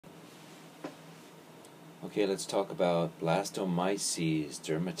Okay, let's talk about Blastomyces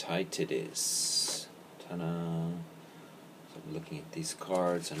dermatitidis. Ta-da! So I'm looking at these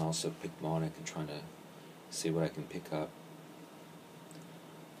cards and also Picmonic and trying to see what I can pick up.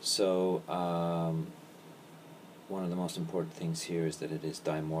 So, one of the most important things here is that it is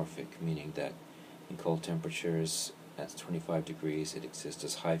dimorphic, meaning that in cold temperatures at 25 degrees it exists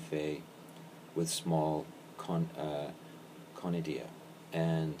as hyphae with small conidia,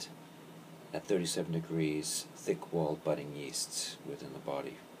 and at 37 degrees thick-walled budding yeasts within the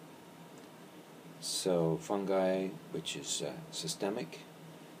body. So fungi, which is systemic.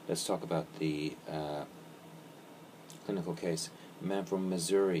 Let's talk about the clinical case. A man from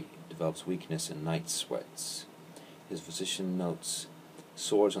Missouri develops weakness and night sweats. His physician notes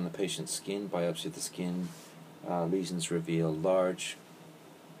sores on the patient's skin. Biopsy of the skin. Lesions reveal large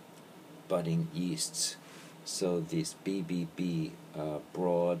budding yeasts. So these BBB,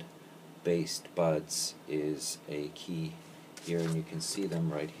 broad-based buds, is a key here, and you can see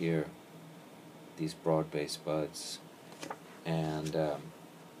them right here, these broad-based buds. And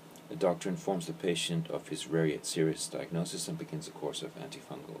the doctor informs the patient of his rare yet serious diagnosis and begins a course of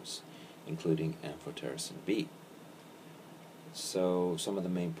antifungals, including amphotericin B. So some of the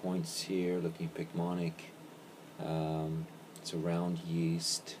main points here, looking at Picmonic, it's a round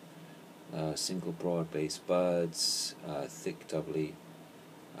yeast, single broad-based buds, thick, doubly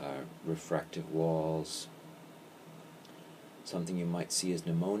refractive walls. Something you might see is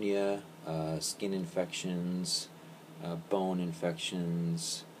pneumonia, skin infections, bone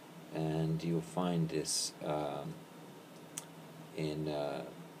infections, and you'll find this in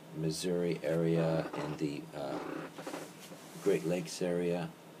Missouri area, in the Great Lakes area.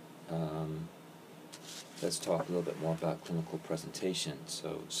 Let's talk a little bit more about clinical presentation.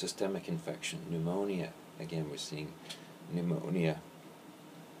 So systemic infection, pneumonia. Again, we're seeing pneumonia.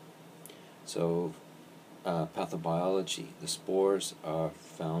 So pathobiology. The spores are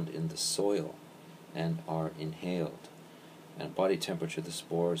found in the soil and are inhaled. And at body temperature, the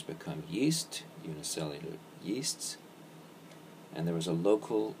spores become yeast, unicellular yeasts, and there is a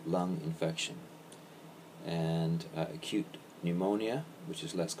local lung infection. And acute pneumonia, which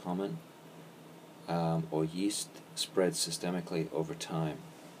is less common, or yeast spreads systemically over time.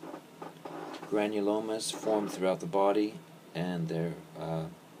 Granulomas form throughout the body, and there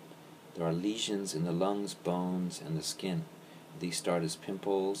are lesions in the lungs, bones, and the skin. These start as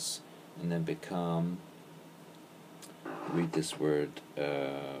pimples and then become, read this word,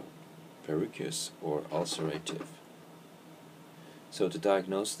 verrucous or ulcerative. So to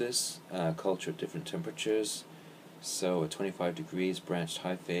diagnose this, culture at different temperatures. So at 25 degrees, branched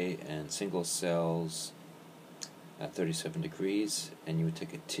hyphae and single cells at 37 degrees, and you would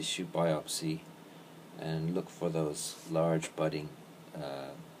take a tissue biopsy and look for those large budding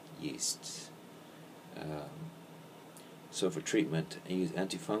yeasts. So for treatment, I use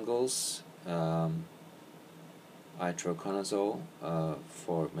antifungals, itraconazole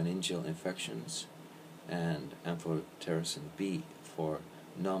for meningeal infections, and amphotericin B for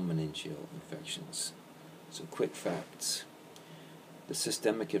non-meningeal infections. So quick facts. The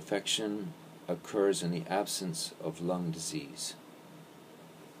systemic infection occurs in the absence of lung disease.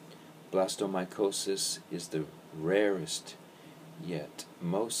 Blastomycosis is the rarest yet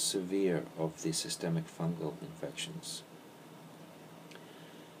most severe of the systemic fungal infections.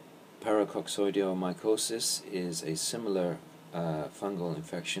 Paracoccoideomycosis is a similar fungal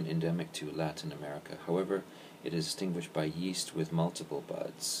infection endemic to Latin America. However, it is distinguished by yeast with multiple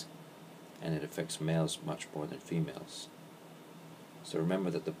buds, and it affects males much more than females. So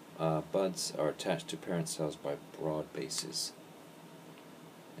remember that the buds are attached to parent cells by broad bases,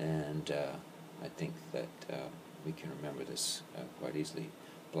 and I think that we can remember this quite easily.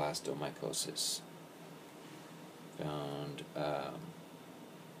 Blastomycosis, found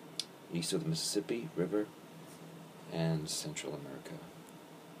east of the Mississippi River and Central America.